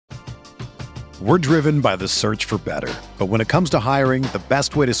We're driven by the search for better. But when it comes to hiring, the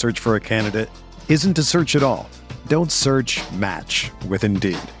best way to search for a candidate isn't to search at all. Don't search, match with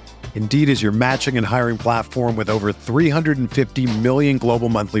Indeed. Indeed is your matching and hiring platform with over 350 million global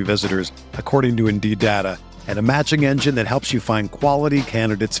monthly visitors, according to Indeed data, and a matching engine that helps you find quality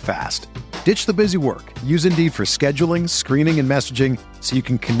candidates fast. Ditch the busy work. Use Indeed for scheduling, screening, and messaging so you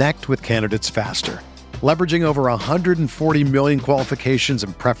can connect with candidates faster. Leveraging over 140 million qualifications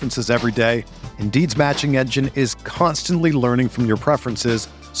and preferences every day, Indeed's matching engine is constantly learning from your preferences,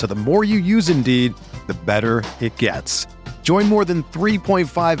 so the more you use Indeed, the better it gets. Join more than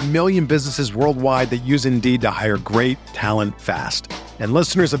 3.5 million businesses worldwide that use Indeed to hire great talent fast. And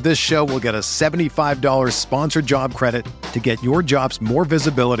listeners of this show will get a $75 sponsored job credit to get your jobs more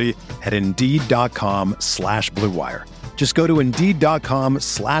visibility at Indeed.com/Blue Wire. Just go to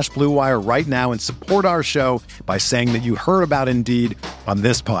Indeed.com/Blue Wire right now and support our show by saying that you heard about Indeed on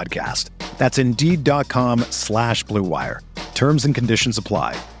this podcast. That's Indeed.com/Blue Wire. Terms and conditions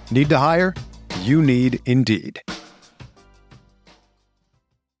apply. Need to hire? You need Indeed.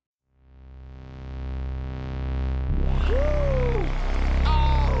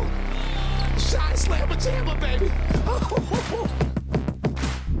 Shot slammer jammer, baby.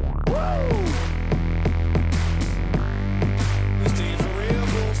 Woo! This team's for real,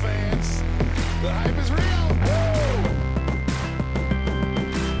 Bulls fans. The hype is real. Woo!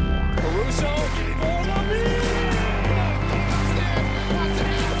 Caruso getting more on me.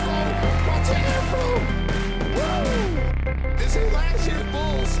 Watch the afro. Woo! This is last year's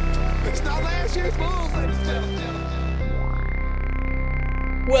Bulls. It's not last year's Bulls, ladies and gentlemen.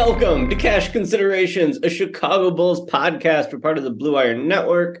 Welcome to Cash Considerations, a Chicago Bulls podcast. We're part of the Blue Wire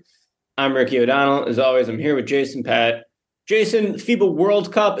Network. I'm Ricky O'Donnell. As always, I'm here with Jason Pat. Jason, FIBA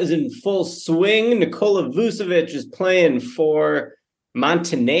World Cup is in full swing. Nikola Vucevic is playing for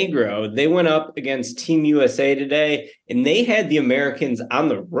Montenegro. They went up against Team USA today, and they had the Americans on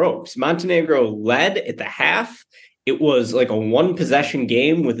the ropes. Montenegro led at the half. It was like a one-possession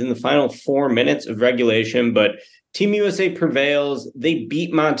game within the final 4 minutes of regulation, but Team USA prevails. They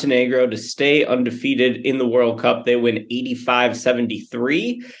beat Montenegro to stay undefeated in the World Cup. They win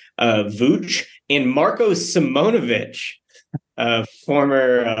 85-73. Vuce and Marko Simonovic,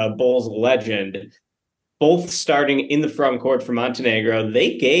 former Bulls legend, both starting in the front court for Montenegro.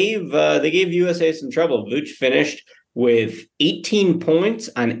 They gave USA some trouble. Vuce finished with 18 points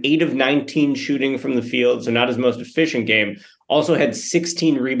on 8 of 19 shooting from the field, so not his most efficient game. Also had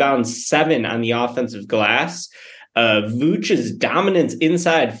 16 rebounds, 7 on the offensive glass. Vuce's dominance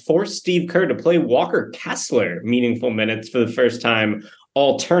inside forced Steve Kerr to play Walker Kessler meaningful minutes for the first time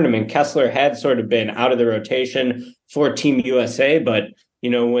all tournament. Kessler had sort of been out of the rotation for Team USA, but you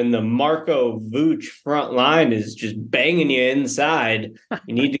know, when the Marko Vuce front line is just banging you inside,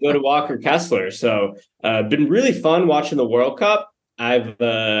 you need to go to Walker Kessler. So been really fun watching the World Cup. I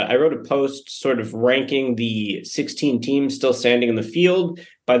wrote a post sort of ranking the 16 teams still standing in the field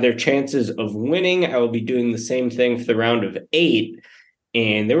by their chances of winning. I will be doing the same thing for the round of 8.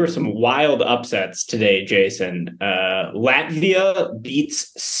 And there were some wild upsets today, Jason. Latvia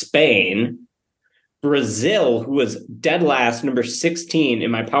beats Spain. Brazil, who was dead last, number 16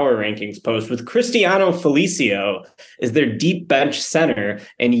 in my power rankings post, with Cristiano Felicio as their deep bench center,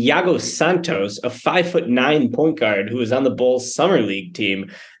 and Iago Santos, a 5'9" point guard who was on the Bulls Summer League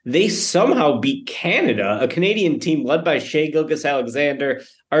team. They somehow beat Canada, a Canadian team led by Shai Gilgeous-Alexander,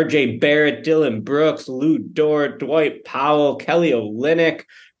 RJ Barrett, Dylan Brooks, Lou Dort, Dwight Powell, Kelly Olynyk.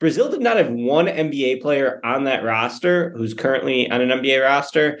 Brazil did not have one NBA player on that roster who's currently on an NBA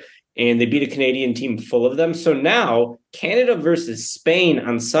roster, and they beat a Canadian team full of them. So now Canada versus Spain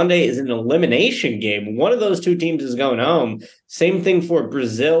on Sunday is an elimination game. One of those two teams is going home. Same thing for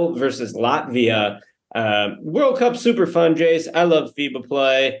Brazil versus Latvia. World Cup, super fun, Jace. I love FIBA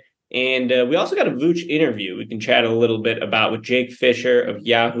play. And we also got a Vuce interview we can chat a little bit about with Jake Fisher of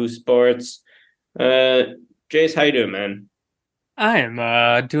Yahoo Sports. Jace, how you doing, man? I am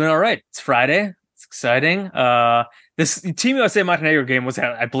doing all right. It's Friday. It's exciting. This Team USA Montenegro game was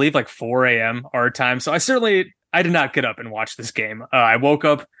at, I believe, like 4 a.m. our time. So I did not get up and watch this game. I woke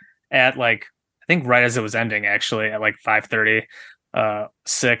up at I think right as it was ending, actually, at like 5:30,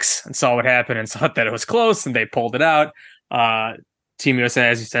 6, and saw what happened and saw that it was close and they pulled it out. Team USA,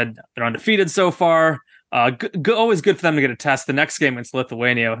 as you said, they're undefeated so far. Always good for them to get a test. The next game against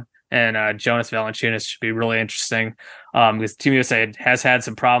Lithuania and Jonas Valanciunas should be really interesting because Team USA has had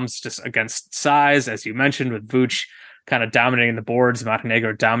some problems just against size, as you mentioned, with Vuce kind of dominating the boards.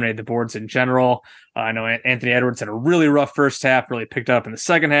 Montenegro dominated the boards in general. I know Anthony Edwards had a really rough first half, really picked up in the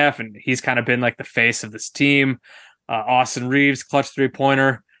second half, and he's kind of been like the face of this team. Austin Reeves, clutch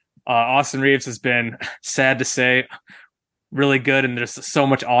three-pointer. Austin Reeves has been, sad to say, really good, and there's so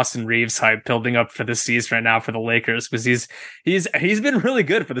much Austin Reeves hype building up for this season right now for the Lakers because he's been really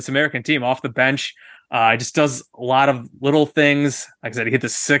good for this American team off the bench. He just does a lot of little things. Like I said, he hit the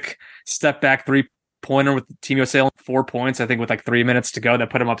sick step back 3-pointer with Team USA only 4 points, I think, with like 3 minutes to go. That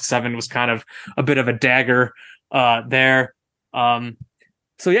put him up 7. Was kind of a bit of a dagger there.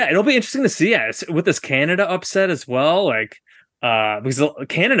 So yeah, it'll be interesting to see with this Canada upset as well. Like because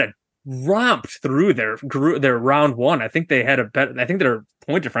Canada romped through their round one. I think they had a bet. I think their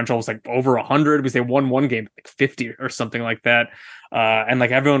point differential was like over 100 because they won one game like 50 or something like that. And like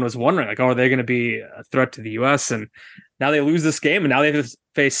everyone was wondering, like, oh, are they going to be a threat to the U.S.? And now they lose this game, and now they have to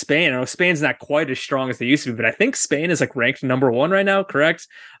face Spain. I know Spain's not quite as strong as they used to be, but I think Spain is like ranked number 1 right now, correct,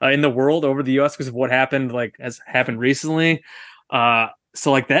 in the world over the U.S. because of what happened, like has happened recently.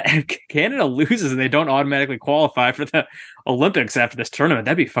 So like that, Canada loses and they don't automatically qualify for the Olympics after this tournament.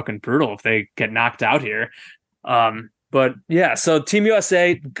 That'd be fucking brutal if they get knocked out here. But yeah, so Team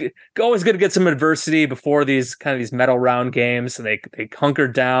USA always good to get some adversity before these medal round games. So they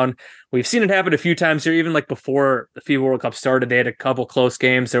hunkered down. We've seen it happen a few times here, even like before the FIBA World Cup started. They had a couple close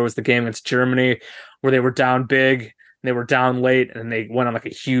games. There was the game against Germany where they were down big. They were down late and they went on like a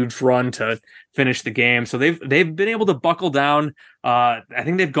huge run to finish the game. So they've been able to buckle down. I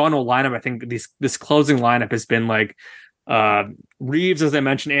think they've gone to a lineup. I think this closing lineup has been like Reeves, as I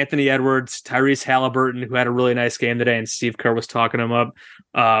mentioned, Anthony Edwards, Tyrese Halliburton, who had a really nice game today, and Steve Kerr was talking him up.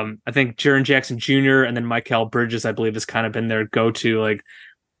 I think Jaren Jackson Jr. and then Mikal Bridges, I believe, has kind of been their go-to, like,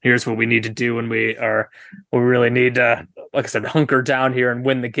 here's what we need to do when we really need to, like I said, hunker down here and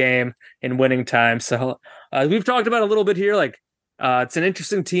win the game in winning time. So we've talked about a little bit here, like it's an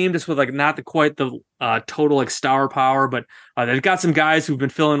interesting team just with like not quite the total like star power, but they've got some guys who've been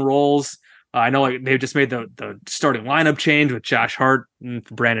filling roles. I know like they've just made the starting lineup change with Josh Hart and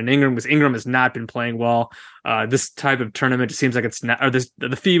Brandon Ingram because Ingram has not been playing well. This type of tournament, it seems like it's not, or the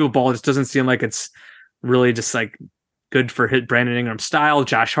FIBA ball just doesn't seem like it's really just like good for Brandon Ingram's style.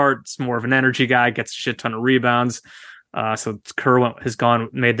 Josh Hart's more of an energy guy, gets a shit ton of rebounds. So Kerr has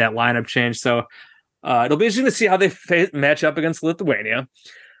made that lineup change. So it'll be interesting to see how they match up against Lithuania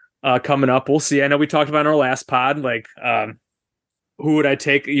coming up. We'll see. I know we talked about in our last pod, like who would I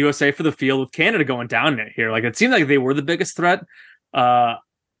take USA for the field with Canada going down here? Like it seemed like they were the biggest threat.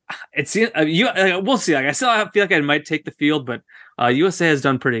 It seems we'll see. Like I still feel like I might take the field, but USA has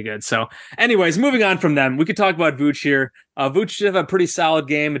done pretty good. So, anyways, moving on from them, we could talk about Vuce here. Vuce did have a pretty solid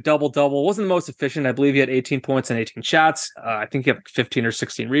game, a double-double. Wasn't the most efficient. I believe he had 18 points and 18 shots. I think he had 15 or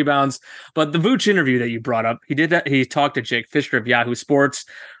 16 rebounds. But the Vuce interview that you brought up, he talked to Jake Fisher of Yahoo Sports,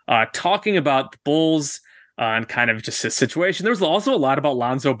 talking about the Bulls and kind of just his situation. There was also a lot about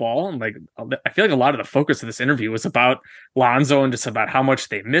Lonzo Ball. And like, I feel like a lot of the focus of this interview was about Lonzo and just about how much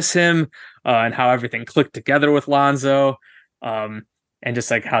they miss him and how everything clicked together with Lonzo. And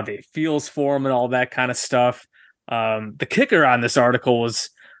just like how they feels for him and all that kind of stuff. The kicker on this article was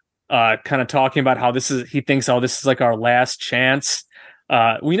kind of talking about how he thinks, this is like our last chance.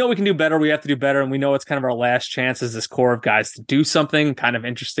 We know we can do better. We have to do better. And we know it's kind of our last chance as this core of guys to do something kind of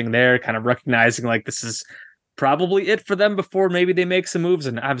interesting there, kind of recognizing like this is probably it for them before maybe they make some moves.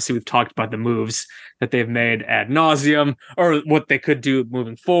 And obviously we've talked about the moves that they've made ad nauseum or what they could do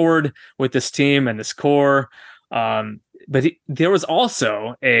moving forward with this team and this core. But there was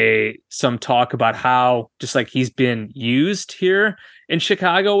also some talk about how just like he's been used here in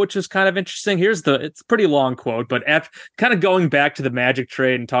Chicago, which was kind of interesting. It's a pretty long quote, but kind of going back to the Magic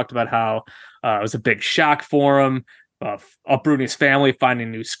trade and talked about how it was a big shock for him, uprooting his family, finding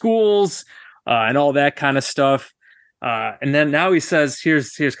new schools, and all that kind of stuff. And then now he says,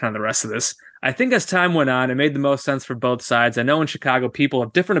 here's kind of the rest of this. I think as time went on, it made the most sense for both sides. I know in Chicago, people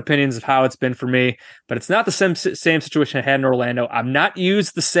have different opinions of how it's been for me, but it's not the same situation I had in Orlando. I'm not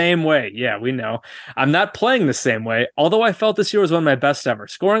used the same way. Yeah, we know. I'm not playing the same way, although I felt this year was one of my best ever.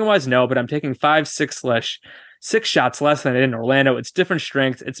 Scoring-wise, no, but I'm taking 6 shots less than I did in Orlando. It's different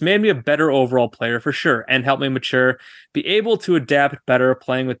strengths. It's made me a better overall player for sure and helped me mature, be able to adapt better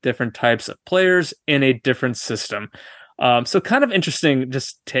playing with different types of players in a different system. So kind of interesting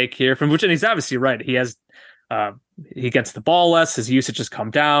just take here from Vuce, and he's obviously right. He gets the ball less. His usage has come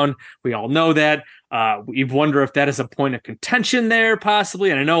down. We all know that. We wonder if that is a point of contention there,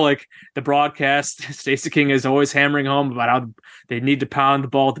 possibly. And I know, like the broadcast, Stacey King is always hammering home about how they need to pound the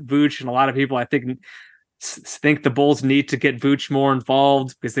ball to Vuce, and a lot of people, I think the Bulls need to get Vuce more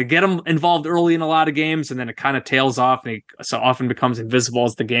involved because they get him involved early in a lot of games, and then it kind of tails off, and he so often becomes invisible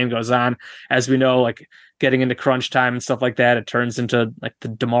as the game goes on. As we know, like getting into crunch time and stuff like that, it turns into like the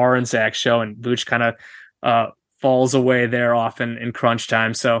DeMar and Zach show, and Vuce kind of falls away there often in crunch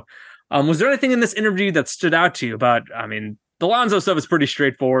time. So was there anything in this interview that stood out to you about, I mean, the Lonzo stuff is pretty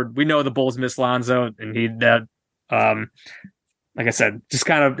straightforward. We know the Bulls miss Lonzo, and like I said, just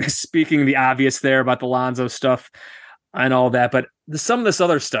kind of speaking the obvious there about the Lonzo stuff and all that. But some of this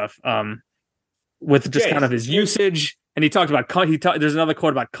other stuff with just kind of his usage, and he talked about there's another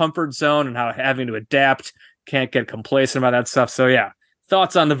quote about comfort zone and how having to adapt, can't get complacent about that stuff. So yeah,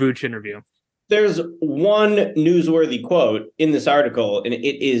 thoughts on the Vooch interview? There's one newsworthy quote in this article, and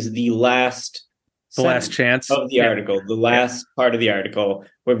it is the last chance of the article, the last part of the article,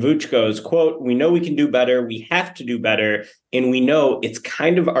 where Vooch goes, quote, "We know we can do better. We have to do better. And we know it's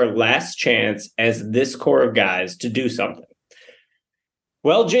kind of our last chance as this core of guys to do something."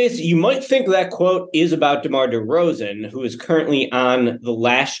 Well, Jace, you might think that quote is about DeMar DeRozan, who is currently on the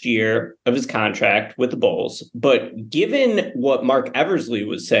last year of his contract with the Bulls. But given what Mark Eversley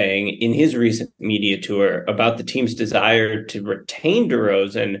was saying in his recent media tour about the team's desire to retain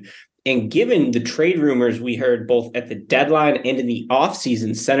DeRozan, and given the trade rumors we heard both at the deadline and in the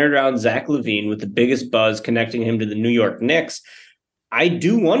offseason centered around Zach LaVine, with the biggest buzz connecting him to the New York Knicks, I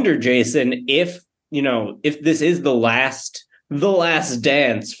do wonder, Jason, if this is the last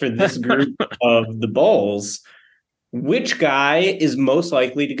dance for this group of the Bulls, which guy is most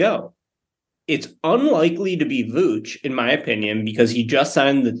likely to go? It's unlikely to be Vooch, in my opinion, because he just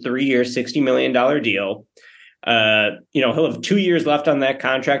signed the 3-year, $60 million deal. He'll have 2 years left on that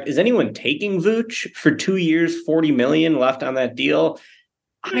contract. Is anyone taking Vooch for 2 years, $40 million left on that deal?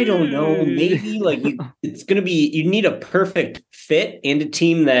 I don't know. Maybe it's going to be, you need a perfect fit and a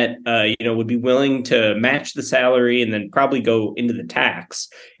team that, would be willing to match the salary and then probably go into the tax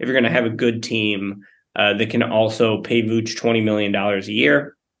if you're going to have a good team that can also pay Vooch $20 million a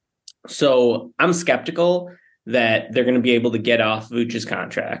year. So I'm skeptical that they're going to be able to get off Vooch's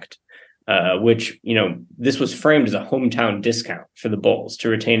contract. Which, this was framed as a hometown discount for the Bulls to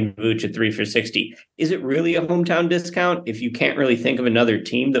retain Vooch at 3 for $60. Is it really a hometown discount if you can't really think of another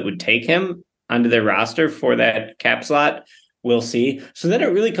team that would take him onto their roster for that cap slot? We'll see. So then it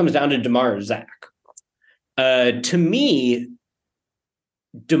really comes down to DeMar or Zach. To me,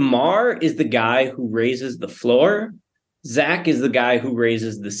 DeMar is the guy who raises the floor. Zach is the guy who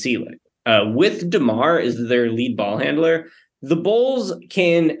raises the ceiling. With DeMar as their lead ball handler, the Bulls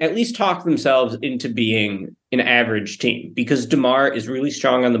can at least talk themselves into being an average team because DeMar is really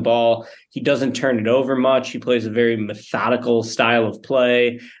strong on the ball. He doesn't turn it over much. He plays a very methodical style of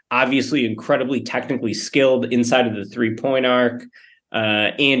play, obviously incredibly technically skilled inside of the three-point arc.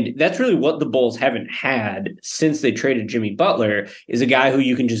 And that's really what the Bulls haven't had since they traded Jimmy Butler, is a guy who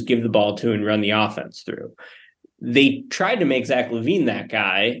you can just give the ball to and run the offense through. They tried to make Zach LaVine that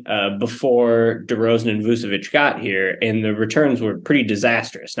guy before DeRozan and Vucevic got here, and the returns were pretty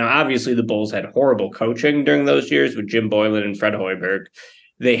disastrous. Now, obviously, the Bulls had horrible coaching during those years with Jim Boylan and Fred Hoiberg.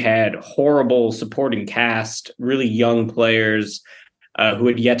 They had horrible supporting cast, really young players who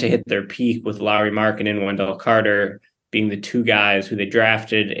had yet to hit their peak, with Lauri Markkanen and Wendell Carter being the two guys who they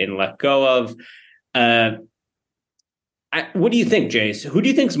drafted and let go of. What do you think, Jace? Who do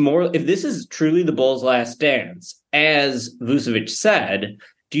you think's more, if this is truly the Bulls' last dance, as Vucevic said,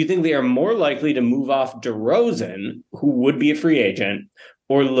 do you think they are more likely to move off DeRozan, who would be a free agent,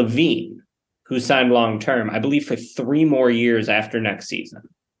 or LaVine, who signed long-term, I believe for 3 more years after next season?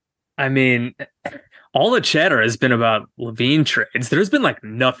 I mean, all the chatter has been about LaVine trades. There's been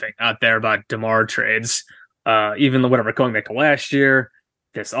nothing out there about DeMar trades, even going back to last year.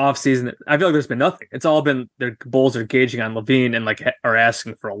 This offseason, I feel like there's been nothing. It's all been the Bulls are gauging on LaVine and are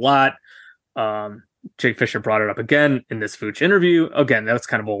asking for a lot. Jake Fisher brought it up again in this Vooch interview. Again, that's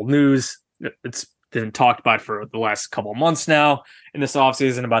kind of old news. It's been talked about for the last couple of months now in this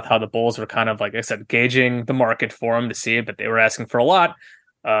offseason about how the Bulls were kind of, like I said, gauging the market for him to see it, but they were asking for a lot.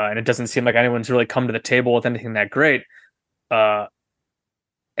 And it doesn't seem like anyone's really come to the table with anything that great. And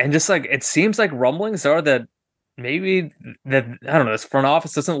just it seems like rumblings are that maybe that, I don't know, this front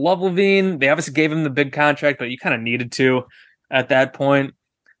office doesn't love LaVine. They obviously gave him the big contract, but you kind of needed to at that point.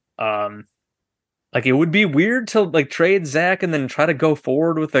 It would be weird to trade Zach and then try to go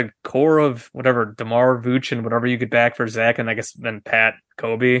forward with a core of whatever, DeMar, Vooch, and whatever you could back for Zach, and I guess then Pat,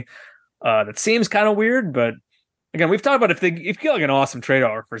 Kobe. That seems kind of weird, but again, we've talked about if you get an awesome trade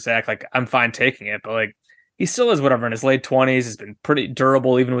offer for Zach, I'm fine taking it, but he still is in his late 20s. He's been pretty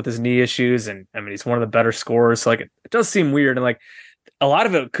durable even with his knee issues. And I mean, he's one of the better scorers. So it does seem weird. And a lot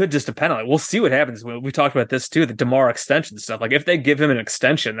of it could just depend on we'll see what happens. We talked about this too, the DeMar extension stuff. If they give him an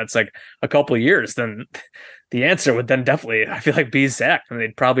extension that's a couple of years, then the answer would then definitely, I feel be Zach. And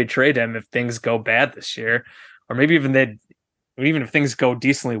they'd probably trade him if things go bad this year. Or maybe even they'd, even if things go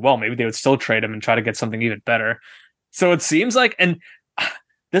decently well, maybe they would still trade him and try to get something even better. So it seems like, and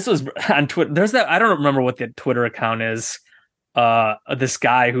this was on Twitter. There's that, I don't remember what the Twitter account is. This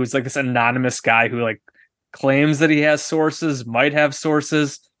guy who's like this anonymous guy who like claims that he has sources, might have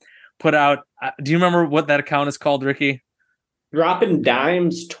sources, put out. Do you remember what that account is called, Ricky? Dropping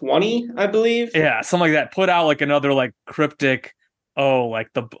Dimes 20, I believe. Yeah, something like that. Put out like another like cryptic,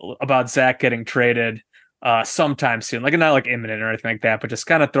 about Zach getting traded sometime soon. Like not like imminent or anything like that, but just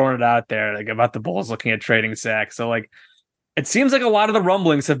kind of throwing it out there like about the Bulls looking at trading Zach. So like it seems like a lot of the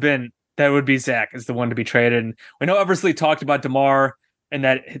rumblings have been that would be Zach is the one to be traded. And we know Eversley talked about DeMar and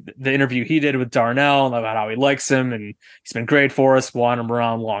that the interview he did with Darnell about how he likes him and he's been great for us, want him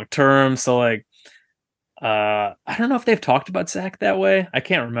around long term. So like I don't know if they've talked about Zach that way. I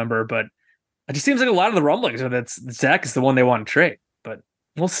can't remember, but it just seems like a lot of the rumblings are that Zach is the one they want to trade, but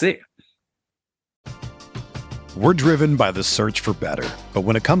we'll see. We're driven by the search for better. But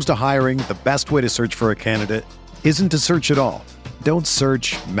when it comes to hiring, the best way to search for a candidate isn't to search at all. Don't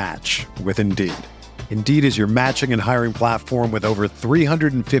search, match with Indeed. Indeed is your matching and hiring platform with over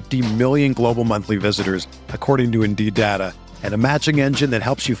 350 million global monthly visitors, according to Indeed data, and a matching engine that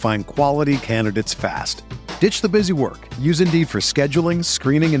helps you find quality candidates fast. Ditch the busy work. Use Indeed for scheduling,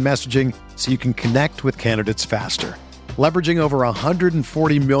 screening, and messaging so you can connect with candidates faster. Leveraging over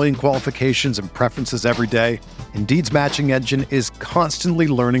 140 million qualifications and preferences every day, Indeed's matching engine is constantly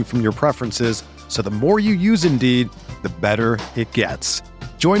learning from your preferences, so the more you use Indeed, the better it gets.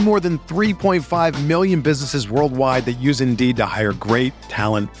 Join more than 3.5 million businesses worldwide that use Indeed to hire great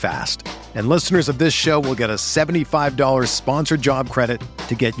talent fast. And listeners of this show will get a $75 sponsored job credit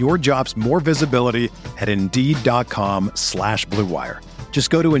to get your jobs more visibility at Indeed.com/Blue Wire. Just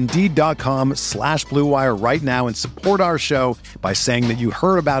go to Indeed.com/Blue Wire right now and support our show by saying that you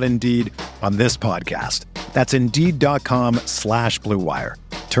heard about Indeed on this podcast. That's Indeed.com/Blue Wire.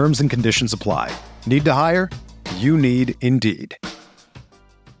 Terms and conditions apply. Need to hire? You need Indeed.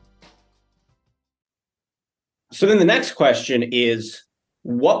 So then the next question is,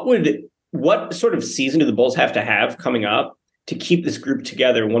 what sort of season do the Bulls have to have coming up to keep this group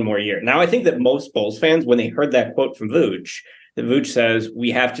together one more year? Now, I think that most Bulls fans, when they heard that quote from Vooch, that Vooch says, we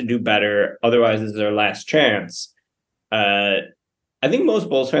have to do better, otherwise this is our last chance. I think most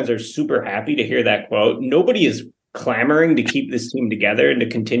Bulls fans are super happy to hear that quote. Nobody is clamoring to keep this team together and to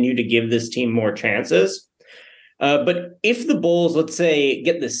continue to give this team more chances. But if the Bulls, let's say,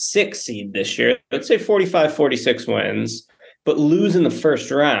 get the 6th seed this year, let's say 45-46 wins, but lose in the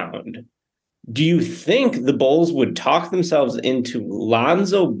first round, do you think the Bulls would talk themselves into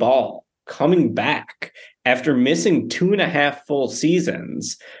Lonzo Ball coming back after missing 2.5 full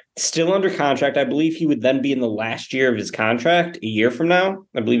seasons, still under contract? I believe he would then be in the last year of his contract a year from now.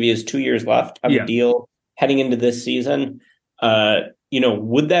 I believe he has 2 years left of the deal heading into this season.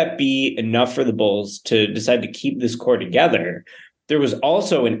 Would that be enough for the Bulls to decide to keep this core together? There was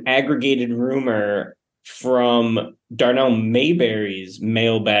also an aggregated rumor from Darnell Mayberry's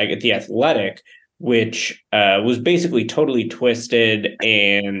mailbag at The Athletic, which was basically totally twisted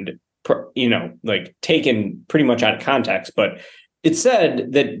and, taken pretty much out of context. But it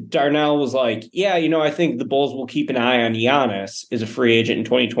said that Darnell was like, I think the Bulls will keep an eye on Giannis as a free agent in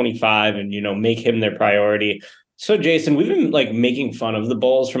 2025 and, make him their priority. So, Jason, we've been making fun of the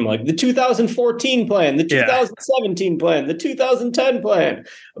Bulls from the 2014 plan, the 2017 plan, the 2010 plan,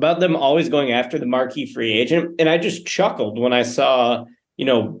 about them always going after the marquee free agent. And I just chuckled when I saw,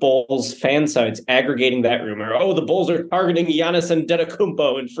 Bulls fan sites aggregating that rumor. Oh, the Bulls are targeting Giannis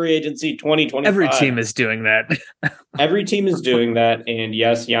Antetokounmpo in free agency 2025. Every team is doing that. Every team is doing that. And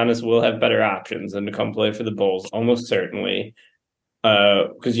yes, Giannis will have better options than to come play for the Bulls, almost certainly.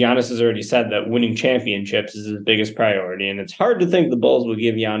 Because Giannis has already said that winning championships is his biggest priority, and it's hard to think the Bulls will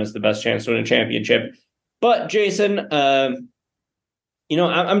give Giannis the best chance to win a championship. But Jason, I'm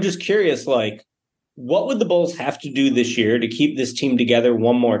just curious, what would the Bulls have to do this year to keep this team together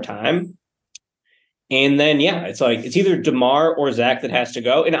one more time? And then, it's either DeMar or Zach that has to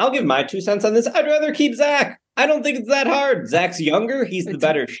go. And I'll give my 2 cents on this. I'd rather keep Zach. I don't think it's that hard. Zach's younger. He's the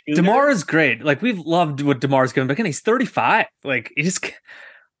better shooter. DeMar is great. We've loved what DeMar's given, but again, he's 35. He just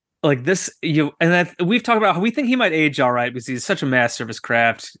we've talked about how we think he might age all right because he's such a master of his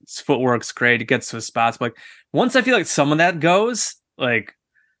craft. His footwork's great. He gets to his spots. But once I feel like some of that goes, I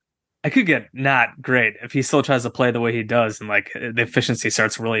could get not great if he still tries to play the way he does and the efficiency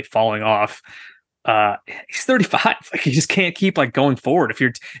starts really falling off. He's 35. You just can't keep going forward.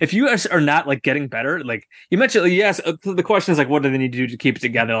 If you are not getting better, you mentioned, yes, the question is what do they need to do to keep it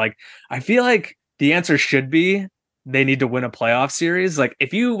together? I feel like the answer should be they need to win a playoff series.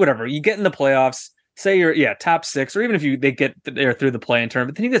 If you get in the playoffs, say you're top 6, or even if they get there through the play-in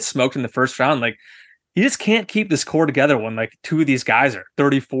tournament, but then you get smoked in the first round. Like, you just can't keep this core together when like 2 of these guys are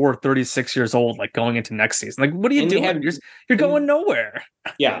 34, 36 years old, like going into next season. Like, what are you doing? You're going nowhere.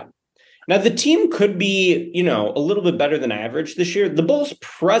 Yeah. Now, the team could be, a little bit better than average this year. The Bulls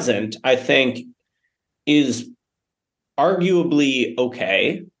present, I think, is arguably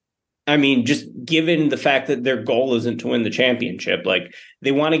okay. I mean, just given the fact that their goal isn't to win the championship, like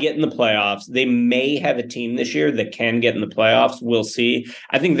they want to get in the playoffs. They may have a team this year that can get in the playoffs. We'll see.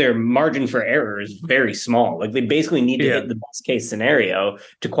 I think their margin for error is very small. Like they basically need to hit the best case scenario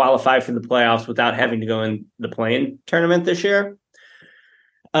to qualify for the playoffs without having to go in the play-in tournament this year.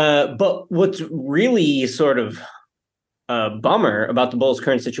 But what's really sort of a bummer about the Bulls'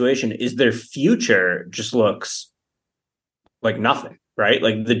 current situation is their future just looks like nothing, right?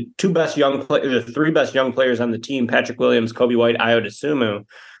 Like the 3 best young players on the team, Patrick Williams, Kobe White, Ayo Dosunmu.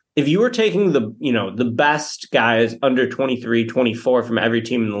 If you were taking the best guys under 23, 24 from every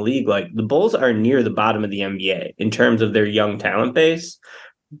team in the league, like the Bulls are near the bottom of the NBA in terms of their young talent base.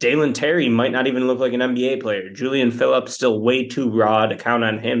 Dalen Terry might not even look like an NBA player. Julian Phillips still way too raw to count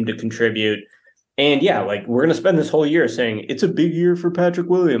on him to contribute. And yeah, like we're going to spend this whole year saying it's a big year for Patrick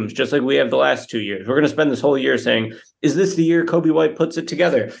Williams, just like we have the last 2 years. We're going to spend this whole year saying, is this the year Kobe White puts it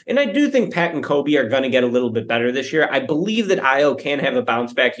together? And I do think Pat and Kobe are going to get a little bit better this year. I believe that Ayo can have a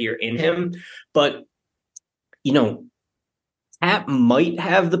bounce back year in him, but Pat might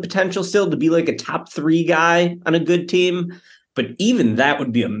have the potential still to be like a top 3 guy on a good team. But even that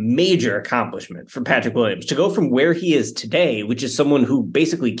would be a major accomplishment for Patrick Williams to go from where he is today, which is someone who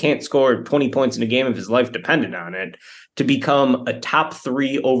basically can't score 20 points in a game if his life depended on it, to become a top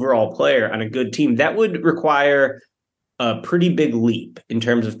 3 overall player on a good team. That would require a pretty big leap in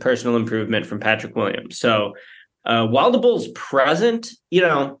terms of personal improvement from Patrick Williams. So while the Bulls present,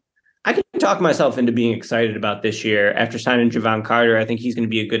 I can talk myself into being excited about this year. After signing Javon Carter, I think he's going to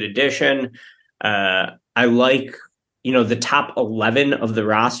be a good addition. I like the top 11 of the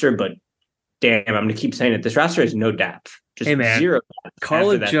roster, but damn, I'm going to keep saying it. This roster has no depth. Just zero depth.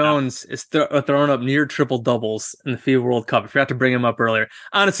 Carlik Jones is throwing up near triple doubles in the FIBA World Cup. I forgot to bring him up earlier.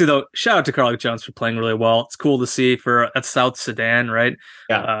 Honestly, though, shout out to Carlik Jones for playing really well. It's cool to see at South Sudan, right?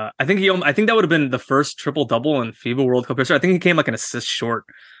 Yeah. I think that would have been the first triple double in FIBA World Cup history. I think he came like an assist short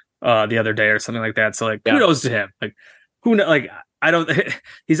the other day or something like that. So like, kudos to him. Like, who knows? Like,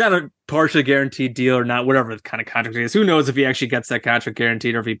 he's on a partially guaranteed deal or not, whatever the kind of contract he is. Who knows if he actually gets that contract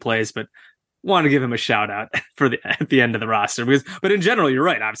guaranteed or if he plays, but want to give him a shout out at the end of the roster but in general, you're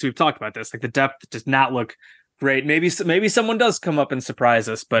right. Obviously we've talked about this. Like the depth does not look great. Maybe someone does come up and surprise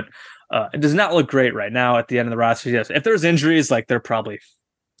us, but it does not look great right now at the end of the roster. Yes. If there's injuries, like they're probably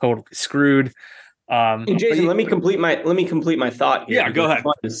totally screwed. And Jason, let me complete my thought here. Yeah, go ahead. I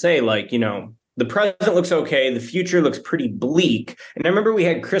wanted to say the present looks okay. The future looks pretty bleak. And I remember we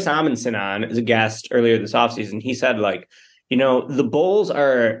had Chris Amundsen on as a guest earlier this offseason. He said, the Bulls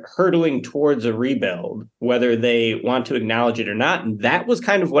are hurtling towards a rebuild, whether they want to acknowledge it or not. And that was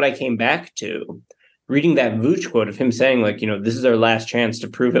kind of what I came back to, reading that Vooch quote of him saying, this is our last chance to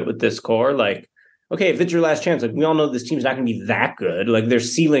prove it with this core. Like, okay, if it's your last chance, we all know this team's not going to be that good. Like, their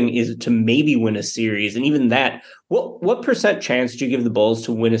ceiling is to maybe win a series. And even that, what percent chance do you give the Bulls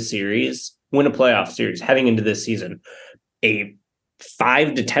to win a playoff series heading into this season? A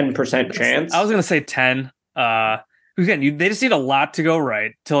 5 to 10% chance? I was going to say 10. Again, they just need a lot to go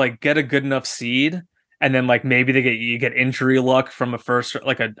right to get a good enough seed, and then maybe you get injury luck from a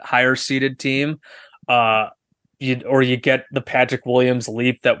higher seeded team, you get the Patrick Williams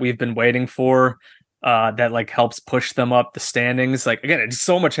leap that we've been waiting for, that helps push them up the standings. Again,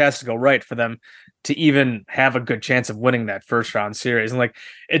 so much has to go right for them to even have a good chance of winning that first round series. And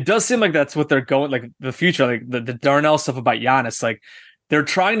it does seem like that's what they're going, the future, the Darnell stuff about Giannis, they're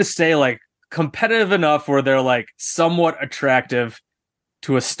trying to stay competitive enough where they're somewhat attractive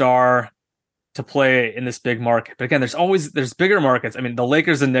to a star to play in this big market. But again, there's bigger markets. I mean, the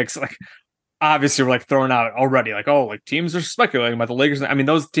Lakers and Knicks, obviously we're thrown out already. Teams are speculating about the Lakers. I mean,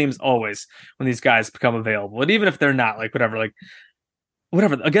 those teams always, when these guys become available, and even if they're not, whatever.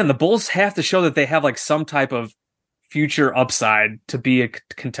 Again, the Bulls have to show that they have some type of future upside to be a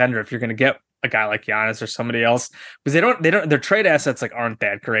contender if you're going to get a guy like Giannis or somebody else, because their trade assets aren't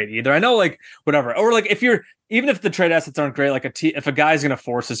that great either. I know whatever, or even if the trade assets aren't great, if a guy's going to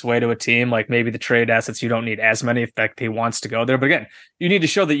force his way to a team, maybe the trade assets, you don't need as many if he wants to go there. But again, you need to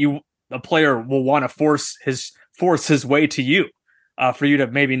show that a player will want to force his way to you, for you to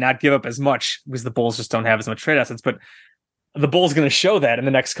maybe not give up as much, because the Bulls just don't have as much trade assets. But the Bulls going to show that in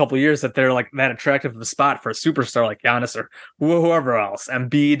the next couple of years that they're that attractive of a spot for a superstar like Giannis or whoever else,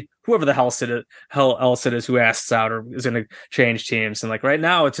 Embiid, whoever the hell else it is who asks out or is going to change teams. And like right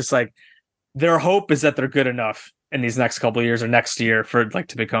now, it's just like their hope is that they're good enough in these next couple of years or next year for like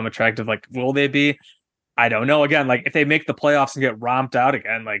to become attractive. Like, will they be? I don't know. Again, like if they make the playoffs and get romped out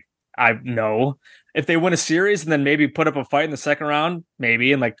again, like I know if they win a series and then maybe put up a fight in the second round,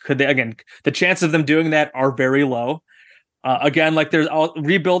 maybe. And like, could they, again, the chances of them doing that are very low. Again, like there's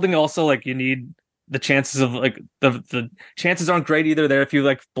rebuilding also, like you need the chances of like the chances aren't great either there. If you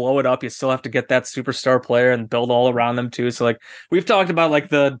like blow it up, you still have to get that superstar player and build all around them too. So like we've talked about like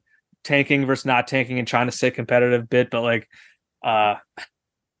the tanking versus not tanking and trying to stay competitive bit, but like,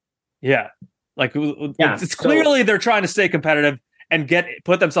 yeah, like it's clearly they're trying to stay competitive and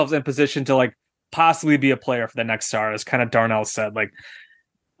put themselves in position to like possibly be a player for the next star, as kind of Darnell said. Like,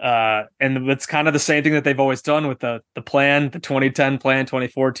 and it's kind of the same thing that they've always done with the plan, the 2010 plan,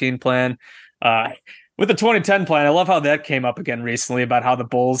 2014 plan. With the 2010 plan, I love how that came up again recently about how the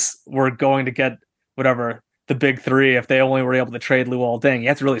Bulls were going to get whatever the big three if they only were able to trade Luol Deng. You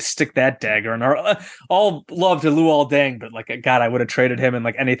have to really stick that dagger in. All love to Luol Deng, but like God, I would have traded him and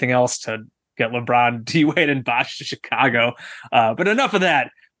like anything else to get LeBron, D-Wade, and Bosh to Chicago. But enough of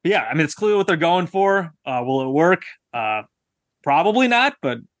that. But yeah, I mean, it's clear what they're going for. Will it work? Probably not,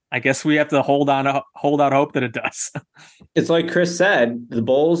 but I guess we have to hold out hope that it does. It's like Chris said, the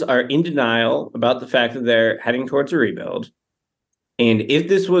Bulls are in denial about the fact that they're heading towards a rebuild. And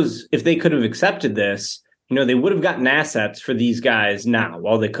if they could have accepted this, they would have gotten assets for these guys now.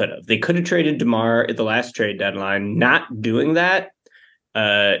 Well, they could have. They could have traded DeMar at the last trade deadline. Not doing that,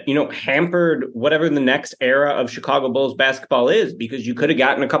 hampered whatever the next era of Chicago Bulls basketball is, because you could have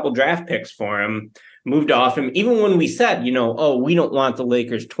gotten a couple draft picks for him, moved off him. Even when we said, we don't want the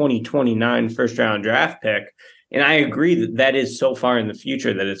Lakers 2029 first round draft pick. And I agree that is so far in the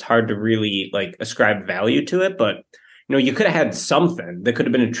future that it's hard to really like ascribe value to it. But, you could have had something that could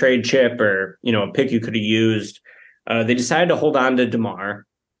have been a trade chip or, a pick you could have used. They decided to hold on to DeMar.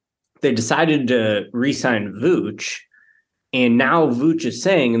 They decided to re-sign Vooch. And now Vooch is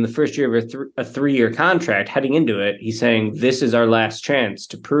saying in the first year of a 3-year contract, heading into it, he's saying, this is our last chance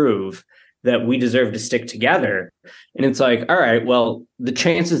to prove that we deserve to stick together. And it's like, all right, well, the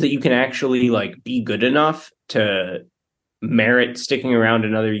chances that you can actually like be good enough to merit sticking around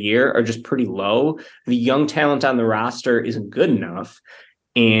another year are just pretty low. The young talent on the roster isn't good enough.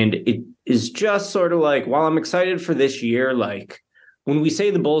 And it is just sort of like, while I'm excited for this year, like when we say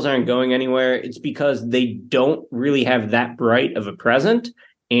the Bulls aren't going anywhere, it's because they don't really have that bright of a present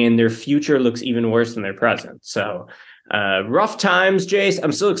and their future looks even worse than their present. So rough times, Jace.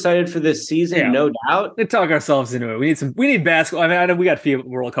 I'm still excited for this season, no doubt. We talk ourselves into it. We need basketball. I mean, I know we got FIBA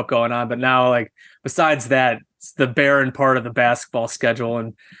World Cup going on, but now, like, besides that, it's the barren part of the basketball schedule,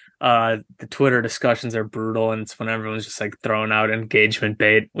 and the Twitter discussions are brutal, and it's when everyone's just like throwing out engagement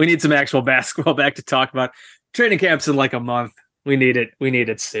bait. We need some actual basketball back to talk about. Training camp's in like a month. We need it. We need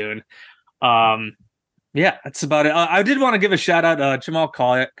it soon. Yeah, that's about it. I did want to give a shout out Jamal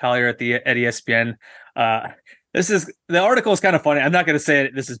Collier at ESPN. The article is kind of funny. I'm not going to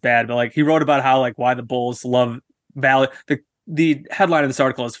say this is bad, but like he wrote about how like why the Bulls love Valley. The headline of this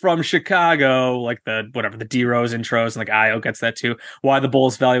article is from Chicago, like the D Rose intros, and like Io gets that too. Why the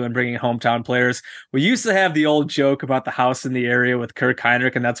Bulls value in bringing hometown players. We used to have the old joke about the house in the area with Kirk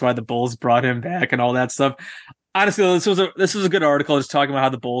Heinrich, and that's why the Bulls brought him back and all that stuff. Honestly, this was a good article just talking about how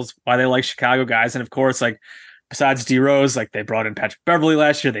the Bulls, why they like Chicago guys, and of course, like besides D Rose, like they brought in Patrick Beverley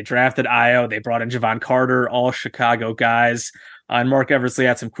last year, they drafted Io, they brought in Javon Carter, all Chicago guys. And Mark Eversley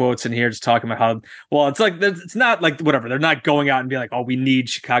had some quotes in here just talking about how, well, it's like, it's not like whatever. They're not going out and being like, oh, we need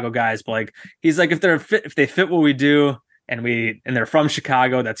Chicago guys. But like, he's like, if they fit what we do and they're from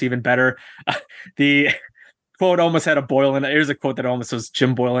Chicago, that's even better. The quote almost had a Boylan. Here's a quote that almost was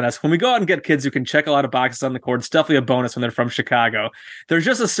Jim Boylan-esque. When we go out and get kids who can check a lot of boxes on the court, it's definitely a bonus when they're from Chicago. There's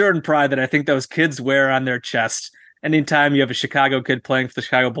just a certain pride that I think those kids wear on their chest. Anytime you have a Chicago kid playing for the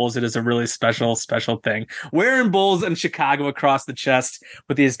Chicago Bulls, it is a really special, special thing. Wearing Bulls and Chicago across the chest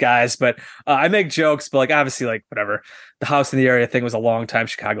with these guys. But I make jokes, but like obviously, like whatever. The house in the area thing was a long time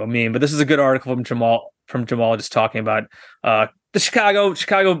Chicago meme. But this is a good article from Jamal just talking about the Chicago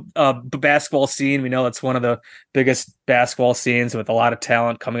basketball scene. We know it's one of the biggest basketball scenes with a lot of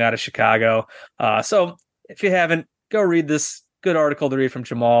talent coming out of Chicago. So if you haven't, go read this. Good article to read from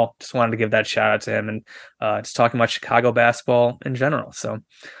Jamal. Just wanted to give that shout out to him and just talking about Chicago basketball in general. So,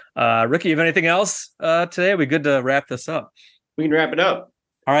 Ricky, you have anything else today? Are we good to wrap this up? We can wrap it up.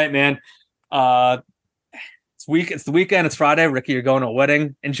 All right, man. It's the weekend. It's Friday. Ricky, you're going to a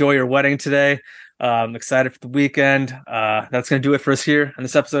wedding. Enjoy your wedding today. I'm excited for the weekend. That's going to do it for us here on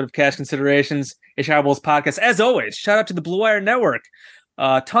this episode of Cash Considerations, a Chicago Bulls podcast. As always, shout out to the Blue Wire Network.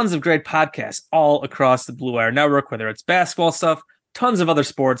 Tons of great podcasts all across the Blue Wire network, whether it's basketball stuff, tons of other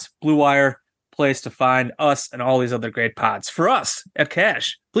sports. Blue Wire, place to find us and all these other great pods. For us at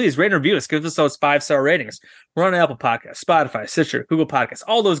Cash, please rate and review us. Give us those 5-star ratings. We're on Apple Podcasts, Spotify, Stitcher, Google Podcasts,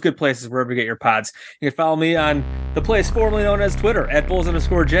 all those good places wherever you get your pods. You can follow me on the place formerly known as Twitter at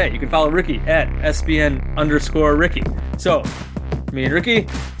Bulls_J. You can follow Ricky at SBN_Ricky. So, me and Ricky,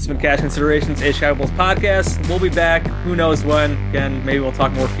 it's been Cash Considerations, a Chicago Bulls podcast. We'll be back. Who knows when? Again, maybe we'll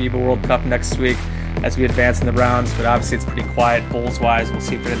talk more FIBA World Cup next week as we advance in the rounds, but obviously it's pretty quiet Bulls-wise. We'll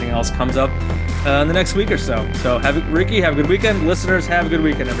see if anything else comes up in the next week or so. So, Ricky, have a good weekend. Listeners, have a good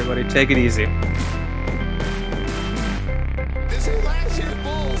weekend, everybody. Take it easy. This ain't last year's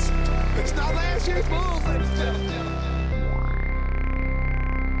Bulls. It's not last year's Bulls, ladies and gentlemen.